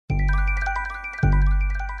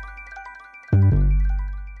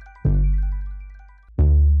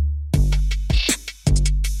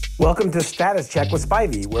Welcome to Status Check with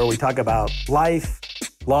Spivey, where we talk about life,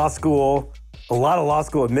 law school, a lot of law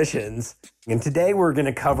school admissions. And today we're going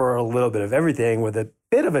to cover a little bit of everything with a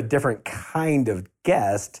bit of a different kind of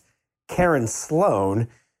guest, Karen Sloan,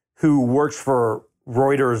 who works for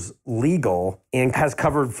Reuters Legal and has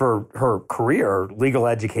covered for her career legal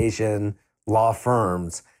education, law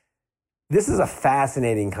firms. This is a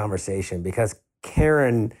fascinating conversation because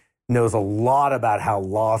Karen knows a lot about how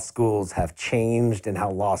law schools have changed and how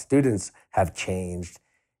law students have changed.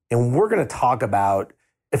 And we're going to talk about,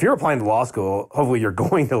 if you're applying to law school, hopefully you're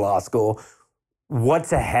going to law school,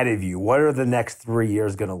 what's ahead of you? What are the next 3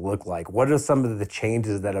 years going to look like? What are some of the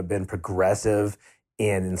changes that have been progressive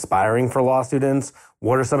and inspiring for law students?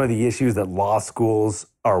 What are some of the issues that law schools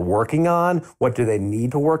are working on? What do they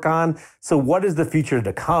need to work on? So what is the future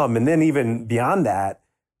to come? And then even beyond that,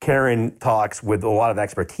 Karen talks with a lot of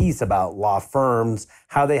expertise about law firms,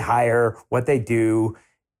 how they hire, what they do.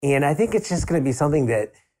 And I think it's just going to be something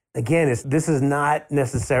that, again, this is not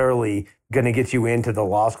necessarily going to get you into the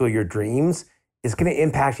law school of your dreams. It's going to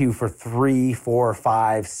impact you for 3, 4,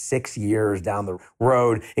 5, 6 years down the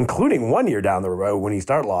road, including 1 year down the road when you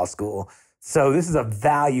start law school. So this is a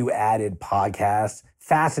value-added podcast,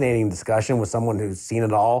 fascinating discussion with someone who's seen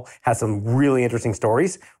it all, has some really interesting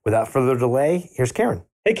stories. Without further delay, here's Karen.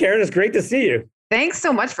 Hey, Karen, it's great to see you. Thanks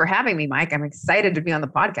so much for having me, Mike. I'm excited to be on the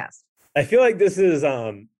podcast. I feel like this is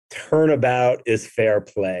turnabout is fair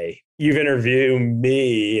play. You've interviewed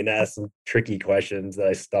me and asked some tricky questions that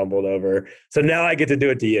I stumbled over. So now I get to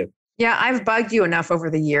do it to you. Yeah, I've bugged you enough over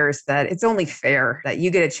the years that it's only fair that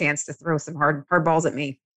you get a chance to throw some hard balls at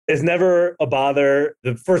me. It's never a bother.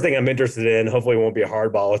 The first thing I'm interested in, hopefully it won't be a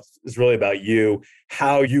hard ball, it's really about you,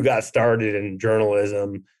 how you got started in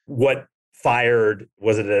journalism, what fired,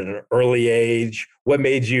 was it at an early age? What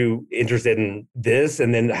made you interested in this?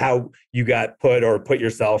 And then how you got put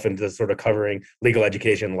yourself into sort of covering legal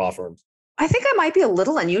education and law firms? I think I might be a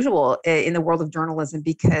little unusual in the world of journalism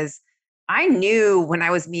because I knew when I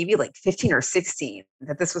was maybe like 15 or 16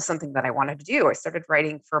 that this was something that I wanted to do. I started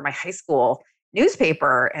writing for my high school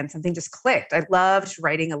newspaper and something just clicked. I loved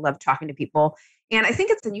writing. I loved talking to people. And I think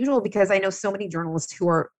it's unusual because I know so many journalists who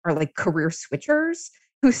are like career switchers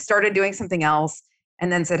who started doing something else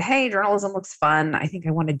and then said, hey, journalism looks fun. I think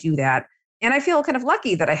I want to do that. And I feel kind of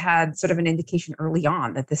lucky that I had sort of an indication early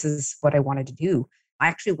on that this is what I wanted to do. I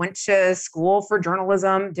actually went to school for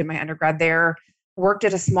journalism, did my undergrad there, worked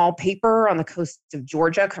at a small paper on the coast of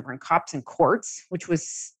Georgia covering cops and courts, which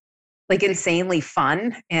was like insanely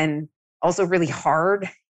fun and also really hard.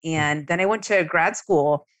 And then I went to grad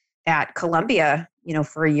school at Columbia,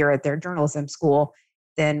 for a year at their journalism school.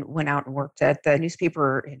 Then went out and worked at the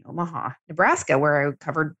newspaper in Omaha, Nebraska, where I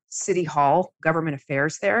covered City Hall, government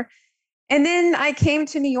affairs there. And then I came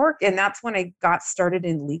to New York, and that's when I got started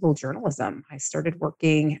in legal journalism. I started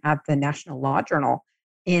working at the National Law Journal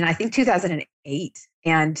in, I think, 2008.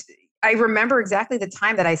 And I remember exactly the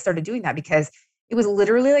time that I started doing that because it was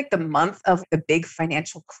literally like the month of the big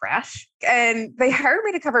financial crash. And they hired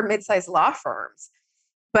me to cover mid-sized law firms.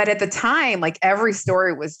 But at the time, like every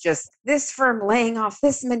story was just this firm laying off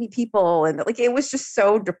this many people. And like, it was just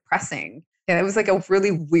so depressing. And it was like a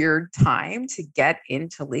really weird time to get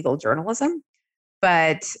into legal journalism.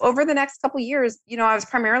 But over the next couple of years, I was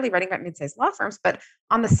primarily writing about mid-sized law firms. But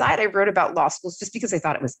on the side, I wrote about law schools just because I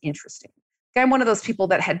thought it was interesting. I'm one of those people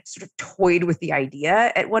that had sort of toyed with the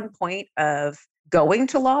idea at one point of going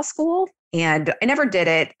to law school. And I never did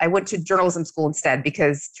it. I went to journalism school instead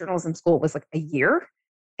because journalism school was like a year.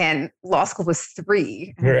 And law school was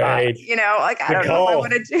 3. Right. I don't know if I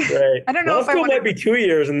want to do. Right. I don't know law if I school want might be 2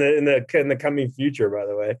 years in the coming future, by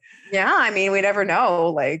the way. Yeah, I mean, we never know.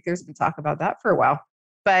 Like, there's been talk about that for a while.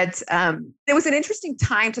 But it was an interesting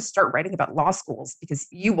time to start writing about law schools because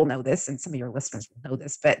you will know this, and some of your listeners will know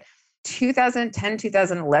this. But 2010,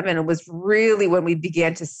 2011 was really when we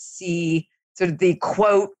began to see sort of the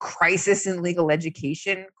quote crisis in legal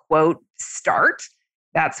education quote start.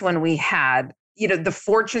 That's when we had the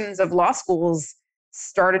fortunes of law schools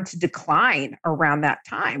started to decline around that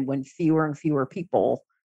time when fewer and fewer people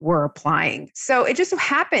were applying. So it just so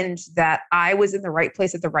happened that I was in the right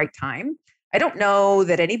place at the right time. I don't know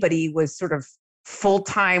that anybody was sort of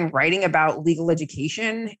full-time writing about legal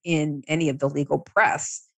education in any of the legal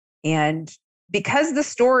press. And because the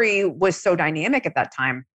story was so dynamic at that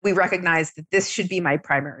time, we recognized that this should be my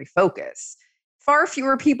primary focus. Far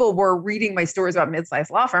fewer people were reading my stories about mid-sized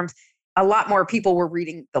law firms. A lot more people were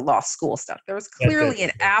reading the law school stuff. There was clearly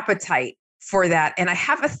an appetite for that. And I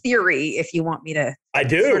have a theory if you want me to. I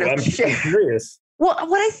do. Sort of I'm curious. Well,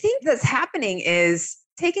 what I think that's happening is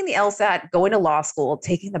taking the LSAT, going to law school,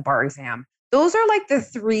 taking the bar exam. Those are like the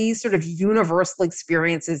three sort of universal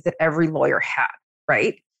experiences that every lawyer had,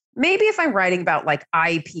 right? Maybe if I'm writing about like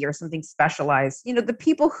IP or something specialized, the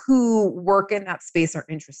people who work in that space are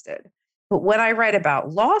interested. But when I write about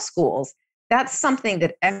law schools, that's something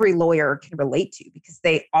that every lawyer can relate to because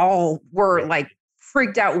they all were like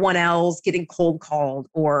freaked out 1Ls getting cold called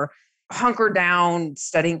or hunkered down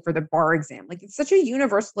studying for the bar exam. Like it's such a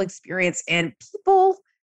universal experience and people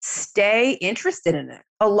stay interested in it.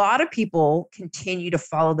 A lot of people continue to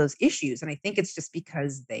follow those issues. And I think it's just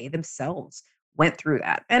because they themselves went through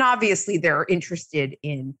that. And obviously, they're interested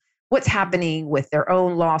in what's happening with their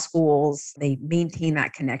own law schools. They maintain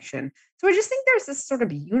that connection. So I just think there's this sort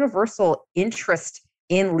of universal interest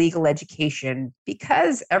in legal education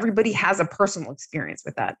because everybody has a personal experience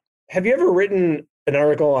with that. Have you ever written an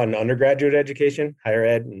article on undergraduate education, higher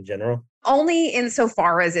ed in general? Only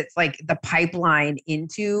insofar as it's like the pipeline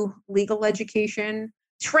into legal education.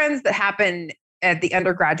 Trends that happen at the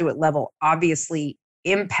undergraduate level obviously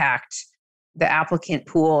impact the applicant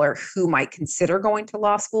pool or who might consider going to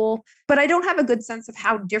law school. But I don't have a good sense of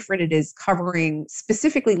how different it is covering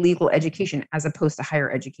specifically legal education as opposed to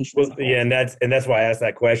higher education. Well, yeah, and that's why I asked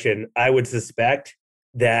that question. I would suspect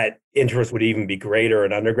that interest would even be greater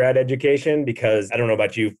in undergrad education because I don't know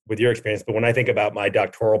about you with your experience, but when I think about my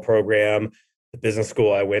doctoral program, the business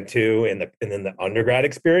school I went to, and then the undergrad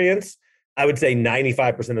experience, I would say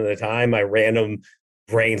 95% of the time, my random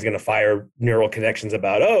brain's going to fire neural connections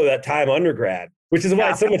about, oh, that time undergrad, which is why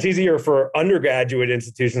it's so much easier for undergraduate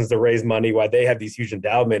institutions to raise money, why they have these huge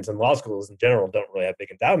endowments, and law schools in general don't really have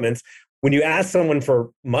big endowments. When you ask someone for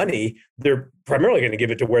money, they're primarily going to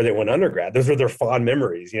give it to where they went undergrad. Those are their fond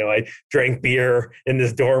memories. I drank beer in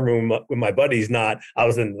this dorm room with my buddies, not I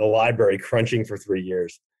was in the library crunching for 3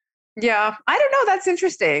 years. Yeah, I don't know. That's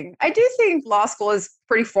interesting. I do think law school is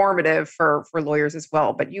pretty formative for lawyers as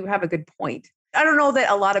well, but you have a good point. I don't know that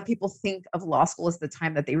a lot of people think of law school as the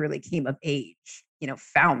time that they really came of age,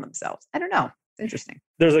 found themselves. I don't know. It's interesting.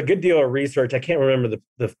 There's a good deal of research. I can't remember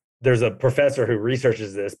there's a professor who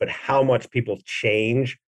researches this, but how much people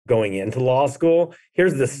change going into law school.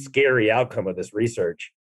 Here's the scary outcome of this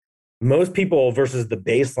research. Most people versus the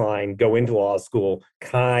baseline go into law school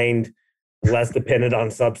kind, less dependent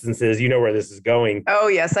on substances. You know where this is going. Oh,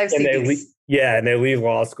 yes. I've seen these. And they leave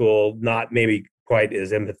law school not maybe quite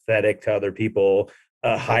as empathetic to other people,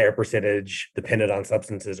 a higher percentage dependent on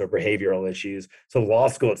substances or behavioral issues. So law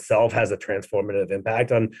school itself has a transformative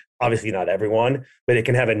impact on, obviously not everyone, but it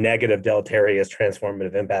can have a negative deleterious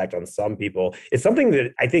transformative impact on some people. It's something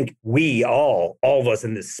that I think we all of us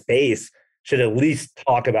in this space should at least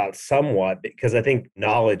talk about somewhat, because I think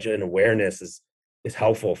knowledge and awareness is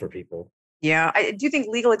helpful for people. Yeah, I do think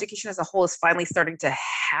legal education as a whole is finally starting to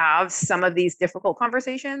have some of these difficult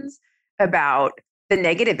conversations about the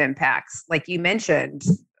negative impacts, like you mentioned,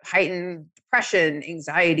 heightened depression,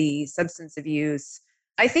 anxiety, substance abuse.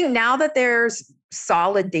 I think now that there's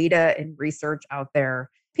solid data and research out there,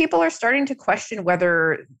 people are starting to question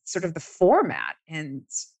whether sort of the format and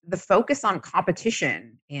the focus on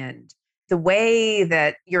competition and the way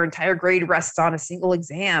that your entire grade rests on a single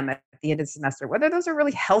exam at the end of the semester, whether those are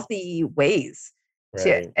really healthy ways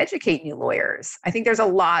to educate new lawyers. I think there's a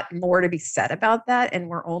lot more to be said about that, and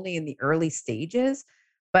we're only in the early stages.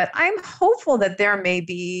 But I'm hopeful that there may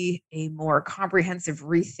be a more comprehensive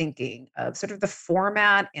rethinking of sort of the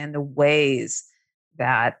format and the ways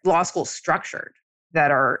that law school is structured that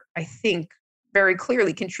are, I think, very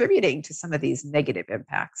clearly contributing to some of these negative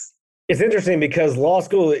impacts. It's interesting because law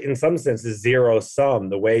school, in some sense, is zero sum.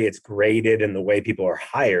 The way it's graded and the way people are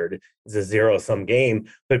hired is a zero sum game.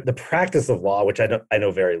 But the practice of law, which I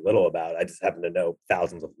know very little about, I just happen to know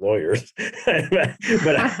thousands of lawyers,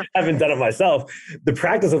 but I haven't done it myself. The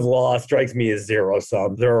practice of law strikes me as zero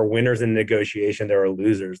sum. There are winners in negotiation. There are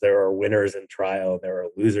losers. There are winners in trial. There are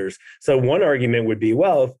losers. So one argument would be,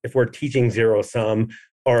 well, if we're teaching zero sum,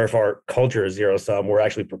 or if our culture is zero sum, we're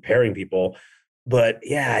actually preparing people. But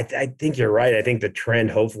yeah, I think you're right. I think the trend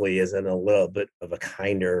hopefully is in a little bit of a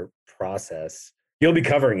kinder process. You'll be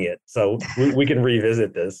covering it, so we can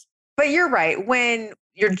revisit this. But you're right. When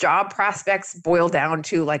your job prospects boil down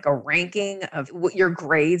to like a ranking of your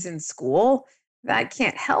grades in school, that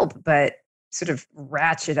can't help but sort of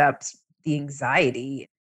ratchet up the anxiety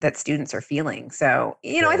that students are feeling. So,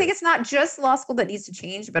 I think it's not just law school that needs to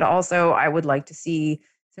change, but also I would like to see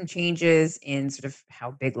some changes in sort of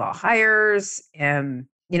how big law hires and,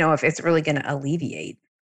 if it's really going to alleviate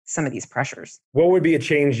some of these pressures. What would be a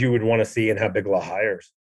change you would want to see in how big law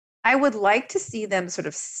hires? I would like to see them sort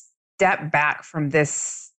of step back from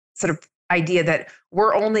this sort of idea that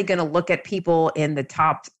we're only going to look at people in the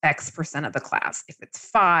top X% of the class. If it's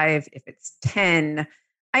 5, if it's 10,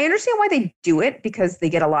 I understand why they do it because they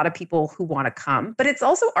get a lot of people who want to come, but it's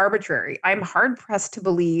also arbitrary. I'm hard pressed to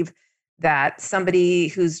believe that somebody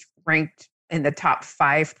who's ranked in the top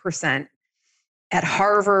 5% at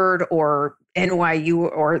Harvard or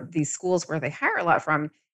NYU or these schools where they hire a lot from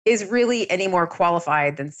is really any more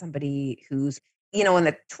qualified than somebody who's, in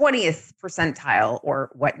the 20th percentile or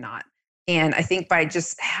whatnot. And I think by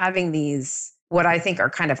just having these, what I think are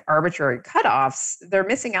kind of arbitrary cutoffs, they're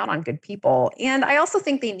missing out on good people. And I also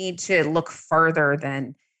think they need to look further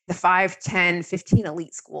than the 5, 10, 15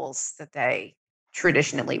 elite schools that they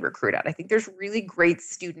traditionally recruit at. I think there's really great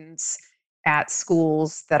students at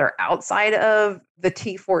schools that are outside of the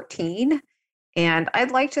T14. And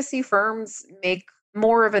I'd like to see firms make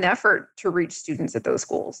more of an effort to reach students at those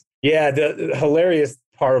schools. Yeah, the hilarious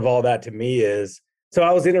part of all that to me is, so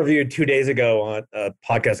I was interviewed 2 days ago on a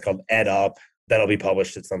podcast called Ed Up that'll be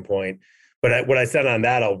published at some point. But what I said on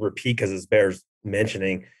that, I'll repeat because it bears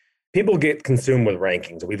mentioning. People get consumed with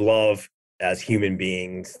rankings. We love, as human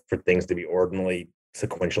beings, for things to be ordinally,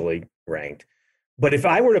 sequentially ranked. But if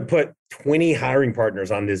I were to put 20 hiring partners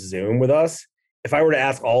on this Zoom with us, if I were to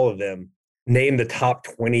ask all of them, name the top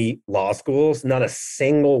 20 law schools, not a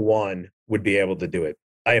single one would be able to do it.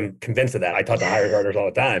 I am convinced of that. I talk to hiring partners all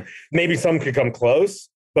the time. Maybe some could come close,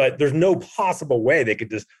 but there's no possible way they could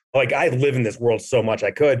just, like, I live in this world so much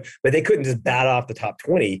I could, but they couldn't just bat off the top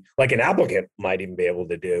 20 like an applicant might even be able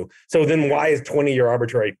to do. So then why is 20 your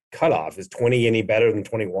arbitrary cutoff? Is 20 any better than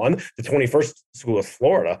 21? The 21st school is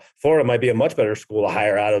Florida. Florida might be a much better school to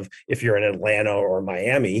hire out of if you're in Atlanta or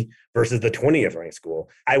Miami versus the 20th ranked school.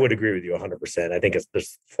 I would agree with you 100%. I think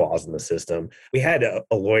there's flaws in the system. We had a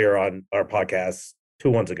lawyer on our podcast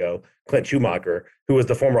 2 months ago, Clint Schumacher, who was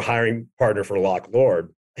the former hiring partner for Lock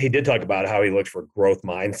Lord. He did talk about how he looks for growth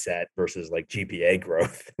mindset versus like GPA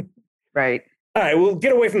growth. Right. All right, we'll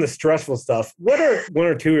get away from the stressful stuff. What are one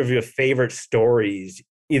or two of your favorite stories,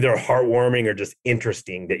 either heartwarming or just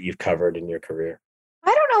interesting, that you've covered in your career?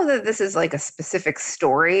 I don't know that this is like a specific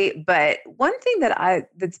story, but one thing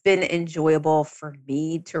that's been enjoyable for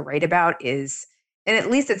me to write about is, and at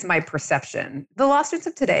least it's my perception, the law students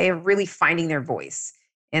of today are really finding their voice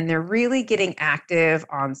and they're really getting active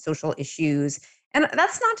on social issues. And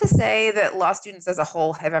that's not to say that law students as a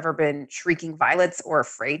whole have ever been shrieking violets or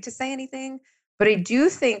afraid to say anything, but I do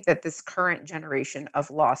think that this current generation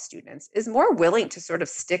of law students is more willing to sort of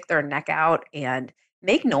stick their neck out and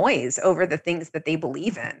make noise over the things that they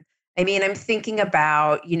believe in. I mean, I'm thinking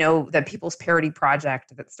about, the People's Parity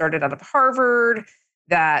Project that started out of Harvard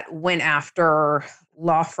that went after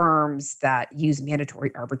law firms that use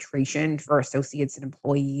mandatory arbitration for associates and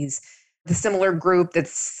employees. The similar group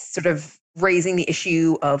that's sort of raising the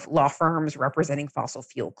issue of law firms representing fossil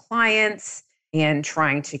fuel clients and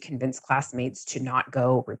trying to convince classmates to not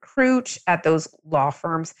go recruit at those law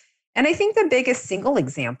firms. And I think the biggest single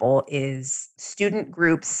example is student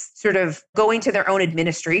groups sort of going to their own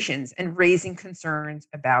administrations and raising concerns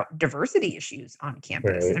about diversity issues on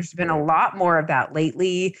campus. Right. There's been a lot more of that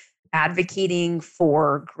lately, advocating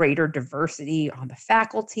for greater diversity on the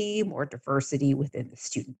faculty, more diversity within the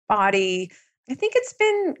student body. I think it's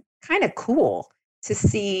been kind of cool to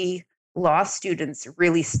see law students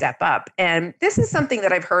really step up. And this is something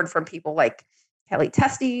that I've heard from people like Kelly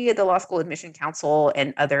Testy at the Law School Admission Council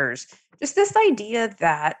and others, just this idea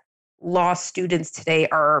that law students today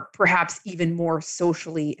are perhaps even more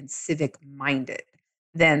socially and civic minded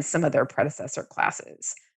than some of their predecessor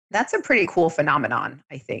classes. That's a pretty cool phenomenon,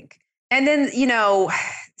 I think. And then,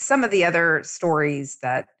 some of the other stories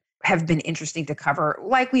that have been interesting to cover,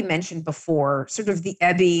 like we mentioned before, sort of the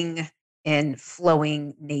ebbing and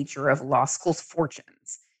flowing nature of law school's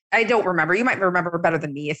fortunes. I don't remember. You might remember better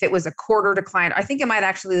than me. If it was a quarter decline, I think it might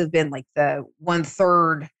actually have been like the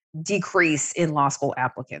 1/3 decrease in law school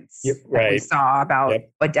applicants that we saw about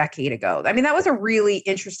a decade ago. I mean, that was a really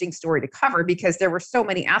interesting story to cover because there were so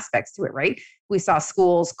many aspects to it, right? We saw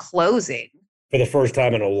schools closing. For the first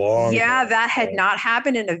time in a long time. That had not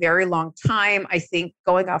happened in a very long time. I think,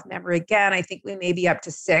 going off memory again, I think we may be up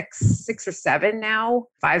to six or seven now,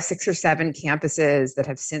 5, 6 or 7 campuses that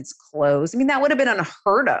have since closed. I mean, that would have been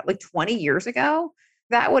unheard of like 20 years ago.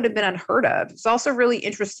 That would have been unheard of. It's also really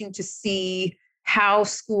interesting to see how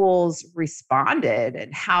schools responded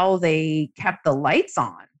and how they kept the lights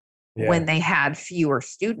on when they had fewer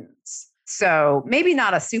students. So maybe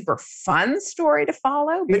not a super fun story to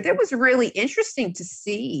follow, but it was really interesting to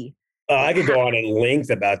see I could go on at length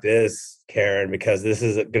about this, Karen, because this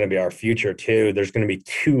is going to be our future too. There's going to be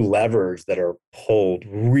two levers that are pulled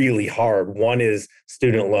really hard. One is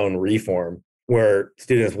student loan reform, where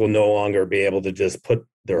students will no longer be able to just put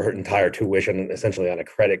their entire tuition essentially on a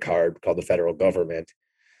credit card called the federal government.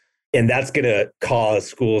 And that's going to cause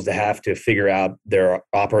schools to have to figure out their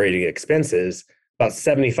operating expenses. About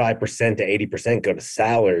 75% to 80% go to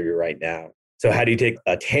salary right now. So how do you take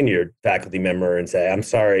a tenured faculty member and say, I'm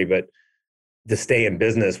sorry, but to stay in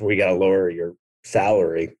business, we got to lower your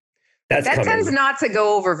salary? That tends not to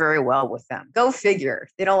go over very well with them. Go figure.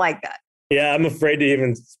 They don't like that. Yeah, I'm afraid to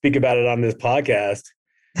even speak about it on this podcast.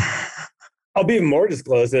 I'll be even more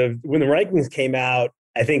disclosive. When the rankings came out,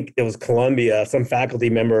 I think it was Columbia, some faculty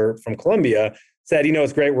member from Columbia said,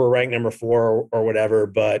 it's great, we're ranked number 4 or whatever,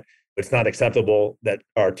 but it's not acceptable that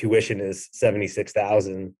our tuition is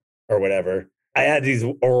 $76,000 or whatever. I add these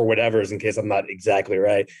or whatevers in case I'm not exactly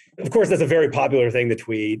right. Of course, that's a very popular thing to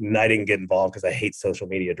tweet, and I didn't get involved because I hate social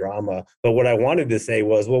media drama. But what I wanted to say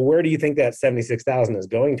was, well, where do you think that $76,000 is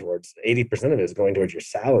going towards? 80% of it is going towards your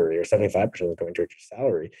salary, or 75% is going towards your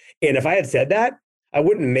salary. And if I had said that, I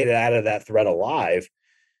wouldn't have made it out of that thread alive.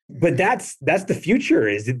 But that's the future.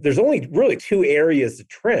 Is there's only really two areas to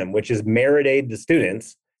trim, which is merit aid to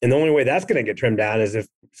students. And the only way that's going to get trimmed down is if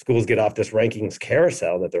schools get off this rankings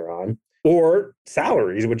carousel that they're on, or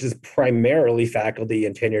salaries, which is primarily faculty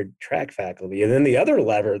and tenured track faculty. And then the other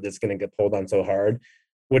lever that's going to get pulled on so hard,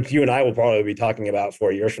 which you and I will probably be talking about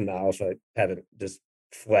 4 years from now if I haven't just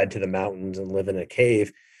fled to the mountains and live in a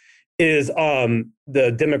cave, is the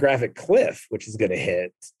demographic cliff, which is going to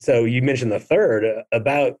hit. So you mentioned the third,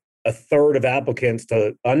 about a third of applicants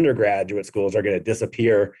to undergraduate schools are going to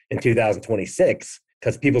disappear in 2026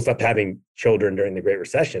 because people stopped having children during the Great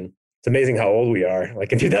Recession. It's amazing how old we are.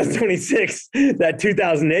 Like in 2026, that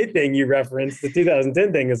 2008 thing you referenced, the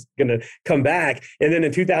 2010 thing is going to come back. And then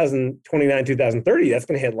in 2029, 2030, that's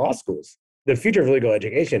going to hit law schools. The future of legal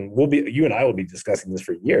education will be, you and I will be discussing this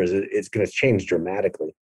for years. It's going to change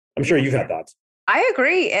dramatically. I'm sure you've had thoughts. I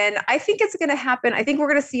agree. And I think it's going to happen. I think we're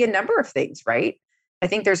going to see a number of things, right? I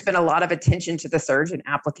think there's been a lot of attention to the surge in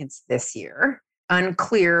applicants this year.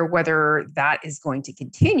 Unclear whether that is going to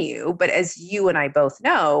continue. But as you and I both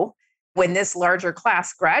know, when this larger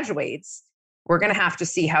class graduates, we're going to have to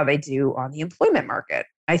see how they do on the employment market.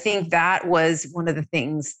 I think that was one of the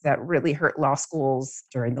things that really hurt law schools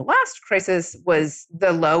during the last crisis was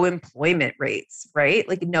the low employment rates, right?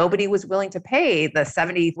 Like nobody was willing to pay the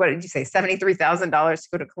 $73,000 to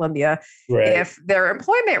go to Columbia if their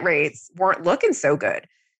employment rates weren't looking so good.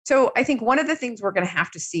 So I think one of the things we're going to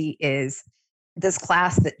have to see is this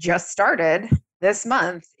class that just started this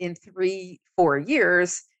month in 3-4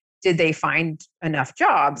 years, did they find enough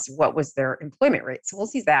jobs? What was their employment rate? So we'll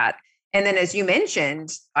see that. And then, as you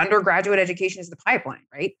mentioned, undergraduate education is the pipeline,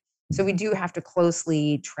 right? So we do have to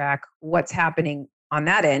closely track what's happening on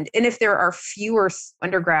that end. And if there are fewer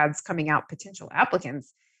undergrads coming out, potential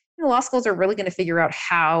applicants, law schools are really going to figure out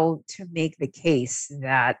how to make the case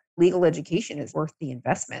that legal education is worth the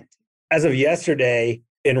investment. As of yesterday,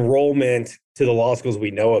 enrollment to the law schools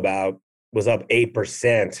we know about was up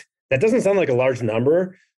 8%. That doesn't sound like a large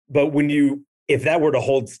number, but if that were to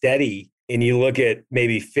hold steady, and you look at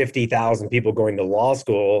maybe 50,000 people going to law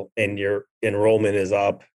school and your enrollment is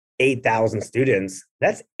up 8,000 students,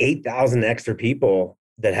 that's 8,000 extra people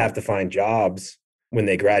that have to find jobs when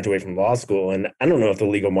they graduate from law school. And I don't know if the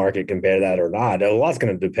legal market can bear that or not. A lot's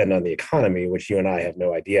going to depend on the economy, which you and I have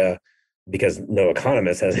no idea because no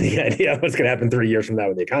economist has any idea what's going to happen 3 years from now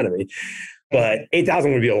with the economy. But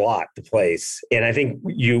 8,000 would be a lot to place. And I think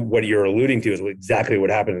what you're alluding to is exactly what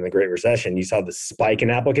happened in the Great Recession. You saw the spike in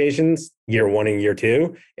applications year 1 and year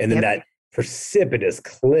 2, and then that precipitous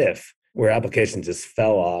cliff where applications just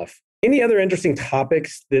fell off. Any other interesting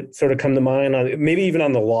topics that sort of come to mind, maybe even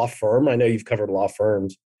on the law firm? I know you've covered law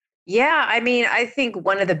firms. Yeah, I mean, I think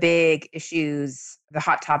one of the big issues, the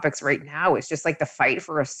hot topics right now is just like the fight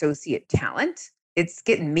for associate talent. It's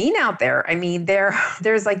getting mean out there. I mean,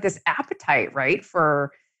 there's like this appetite, right,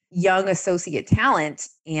 for young associate talent,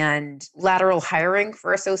 and lateral hiring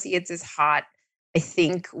for associates is hot. I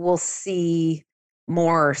think we'll see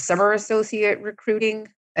more summer associate recruiting,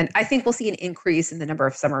 and I think we'll see an increase in the number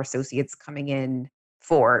of summer associates coming in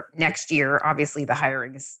for next year. Obviously, the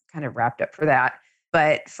hiring is kind of wrapped up for that,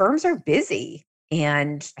 but firms are busy.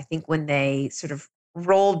 And I think when they sort of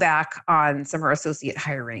rolled back on summer associate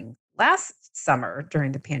hiring last summer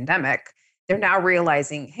during the pandemic, they're now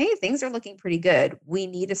realizing, hey, things are looking pretty good. We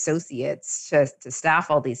need associates to staff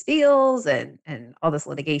all these deals and all this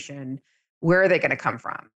litigation. Where are they going to come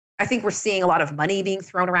from? I think we're seeing a lot of money being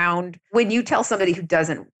thrown around. When you tell somebody who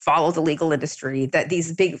doesn't follow the legal industry that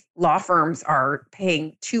these big law firms are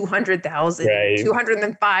paying $200,000, Right.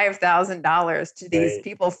 $205,000 to these Right.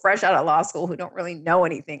 people fresh out of law school who don't really know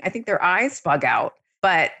anything, I think their eyes bug out.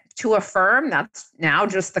 But to a firm, that's now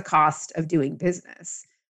just the cost of doing business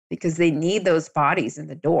because they need those bodies in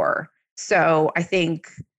the door. So I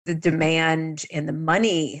think the demand and the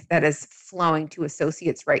money that is flowing to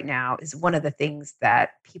associates right now is one of the things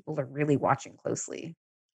that people are really watching closely.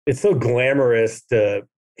 It's so glamorous to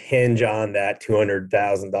hinge on that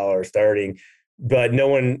 $200,000 starting, but no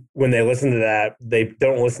one, when they listen to that, they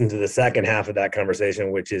don't listen to the second half of that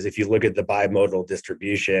conversation, which is if you look at the bimodal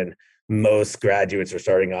distribution, most graduates are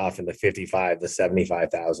starting off in the 55 to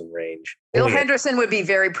 75,000 range. Bill Henderson would be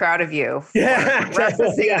very proud of you for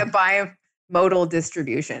referencing the bimodal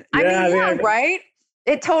distribution. Right?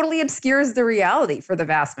 It totally obscures the reality for the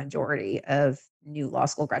vast majority of new law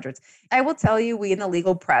school graduates. I will tell you, we in the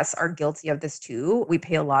legal press are guilty of this too. We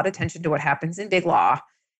pay a lot of attention to what happens in big law,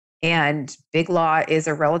 and big law is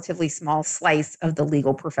a relatively small slice of the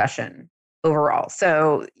legal profession overall.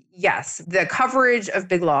 So yes, the coverage of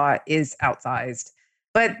big law is outsized,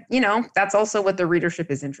 but that's also what the readership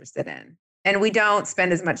is interested in. And we don't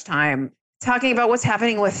spend as much time talking about what's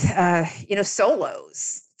happening with,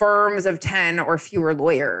 solos, firms of 10 or fewer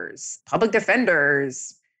lawyers, public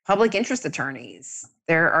defenders, public interest attorneys.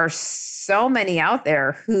 There are so many out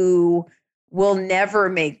there who will never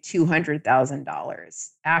make $200,000.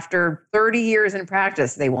 After 30 years in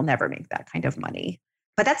practice, they will never make that kind of money.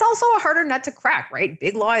 But that's also a harder nut to crack, right?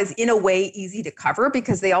 Big law is in a way easy to cover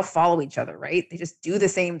because they all follow each other, right? They just do the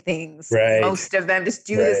same things. Right. Most of them just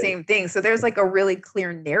do the same things. So there's like a really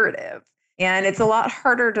clear narrative. And it's a lot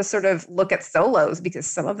harder to sort of look at solos because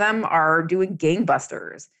some of them are doing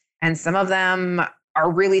gangbusters and some of them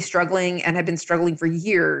are really struggling and have been struggling for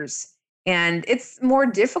years. And it's more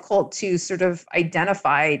difficult to sort of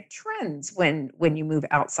identify trends when you move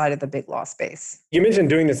outside of the big law space. You mentioned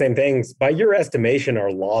doing the same things. By your estimation,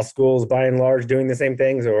 are law schools by and large doing the same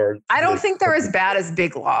things? Or I don't think they're as bad as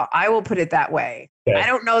big law. I will put it that way. Okay. I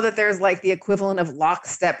don't know that there's like the equivalent of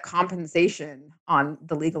lockstep compensation on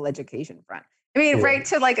the legal education front. I mean, right,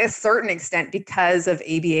 to like a certain extent because of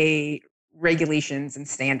ABA regulations and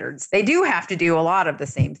standards. They do have to do a lot of the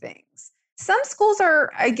same things. Some schools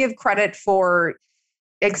I give credit for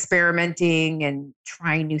experimenting and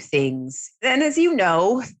trying new things. And as you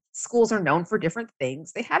know, schools are known for different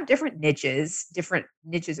things. They have different niches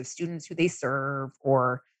of students who they serve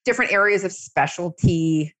or different areas of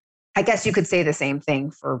specialty. I guess you could say the same thing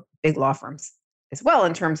for big law firms as well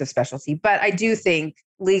in terms of specialty. But I do think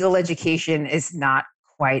legal education is not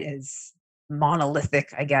quite as monolithic,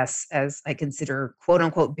 I guess, as I consider quote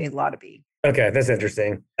unquote big law to be. Okay, that's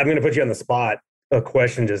interesting. I'm going to put you on the spot. A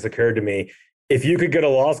question just occurred to me. If you could go to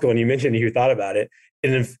law school, and you mentioned you thought about it,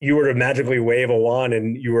 and if you were to magically wave a wand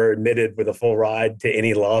and you were admitted with a full ride to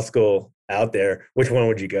any law school out there, which one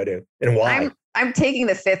would you go to and why? I'm taking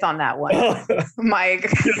the fifth on that one, Mike.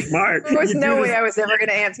 You're smart. There was no way I was ever going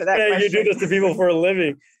to answer that question. You do this to people for a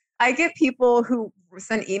living. I get people who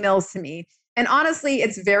send emails to me, and honestly,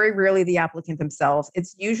 it's very rarely the applicant themselves.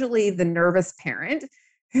 It's usually the nervous parent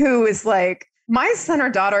who is like, my son or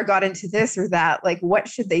daughter got into this or that. Like, what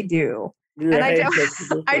should they do? Right.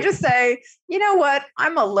 And I just say, you know what?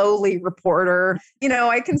 I'm a lowly reporter.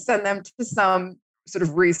 I can send them to some sort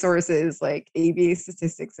of resources like ABA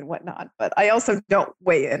statistics and whatnot, but I also don't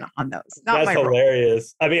weigh in on those. That's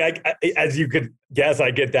hilarious. I mean, I, as you could guess,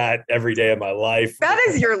 I get that every day of my life. That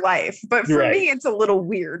is your life. But for me, it's a little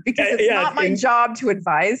weird because it's not my job to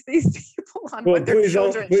advise these people on what their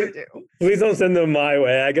children should do. Please don't send them my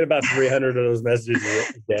way. I get about 300 of those messages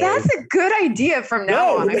a day. That's a good idea from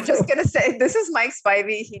now on. I'm just going to say, this is Mike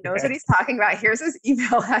Spivey. He knows what he's talking about. Here's his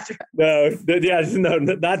email address. No,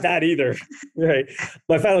 not that either. Right.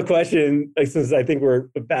 My final question, since I think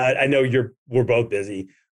I know we're both busy.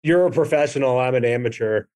 You're a professional. I'm an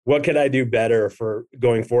amateur. What could I do better for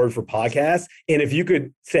going forward for podcasts? And if you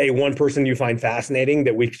could say one person you find fascinating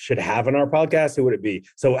that we should have on our podcast, who would it be?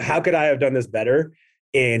 So how could I have done this better?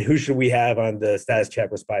 And who should we have on the Status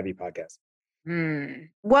Check with Spivey podcast?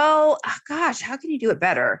 Well, gosh, how can you do it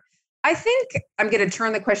better? I think I'm going to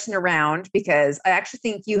turn the question around because I actually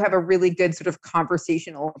think you have a really good sort of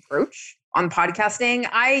conversational approach on podcasting.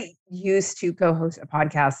 I used to co-host a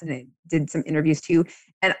podcast and I did some interviews too.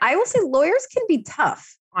 And I will say lawyers can be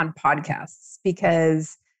tough on podcasts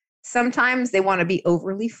because sometimes they want to be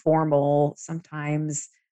overly formal. Sometimes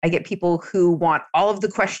I get people who want all of the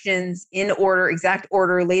questions in order, exact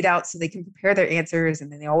order laid out so they can prepare their answers.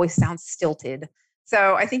 And then they always sound stilted.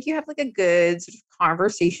 So I think you have like a good sort of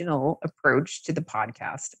conversational approach to the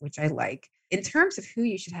podcast, which I like. In terms of who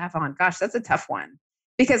you should have on, gosh, that's a tough one.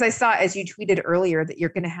 Because I saw, as you tweeted earlier, that you're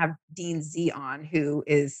going to have Dean Z on, who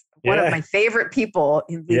is one of my favorite people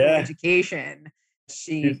in legal education.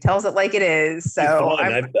 She tells it like it is. So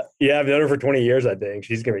I've known her for 20 years, I think.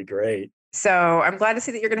 She's going to be great. So I'm glad to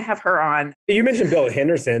see that you're going to have her on. You mentioned Bill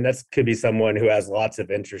Henderson. That could be someone who has lots of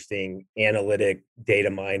interesting analytic,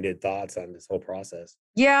 data-minded thoughts on this whole process.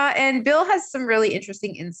 Yeah, and Bill has some really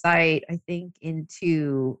interesting insight, I think,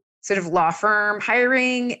 into sort of law firm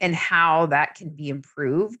hiring and how that can be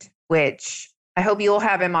improved, which I hope you'll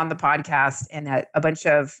have him on the podcast and that a bunch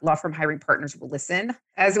of law firm hiring partners will listen.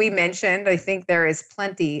 As we mentioned, I think there is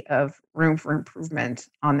plenty of room for improvement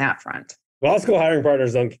on that front. Law school hiring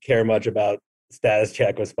partners don't care much about status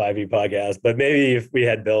check with Spivey podcast, but maybe if we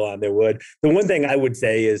had Bill on, they would. The one thing I would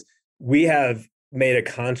say is we have made a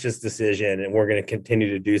conscious decision, and we're going to continue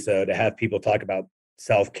to do so, to have people talk about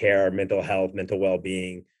self-care, mental health, mental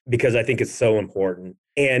well-being, because I think it's so important.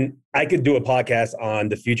 And I could do a podcast on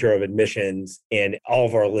the future of admissions and all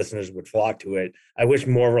of our listeners would flock to it. I wish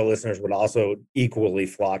more of our listeners would also equally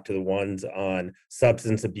flock to the ones on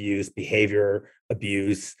substance abuse, behavior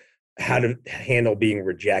abuse, how to handle being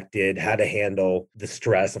rejected, how to handle the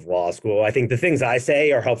stress of law school. I think the things I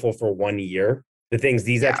say are helpful for 1 year. The things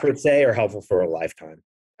these experts say are helpful for a lifetime.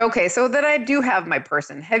 Okay, so then I do have my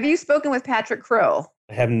person. Have you spoken with Patrick Crow?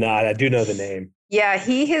 I have not. I do know the name. Yeah,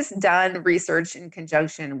 he has done research in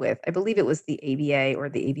conjunction with, I believe it was the ABA or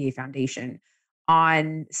the ABA Foundation,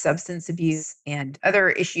 on substance abuse and other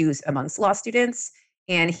issues amongst law students.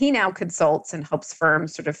 And he now consults and helps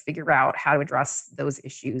firms sort of figure out how to address those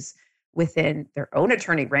issues within their own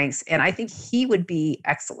attorney ranks. And I think he would be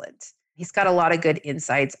excellent. He's got a lot of good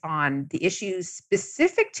insights on the issues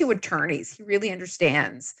specific to attorneys. He really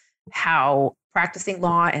understands how practicing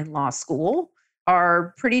law and law school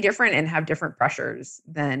are pretty different and have different pressures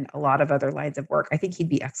than a lot of other lines of work. I think he'd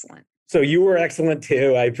be excellent. So you were excellent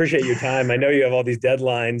too. I appreciate your time. I know you have all these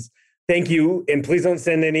deadlines. Thank you. And please don't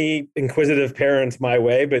send any inquisitive parents my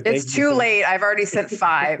way. But it's too late. I've already sent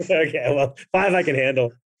 5. Okay, well, 5 I can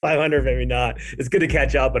handle. 500, maybe not. It's good to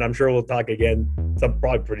catch up, and I'm sure we'll talk again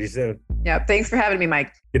probably pretty soon. Yeah, thanks for having me,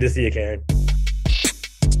 Mike. Good to see you, Karen.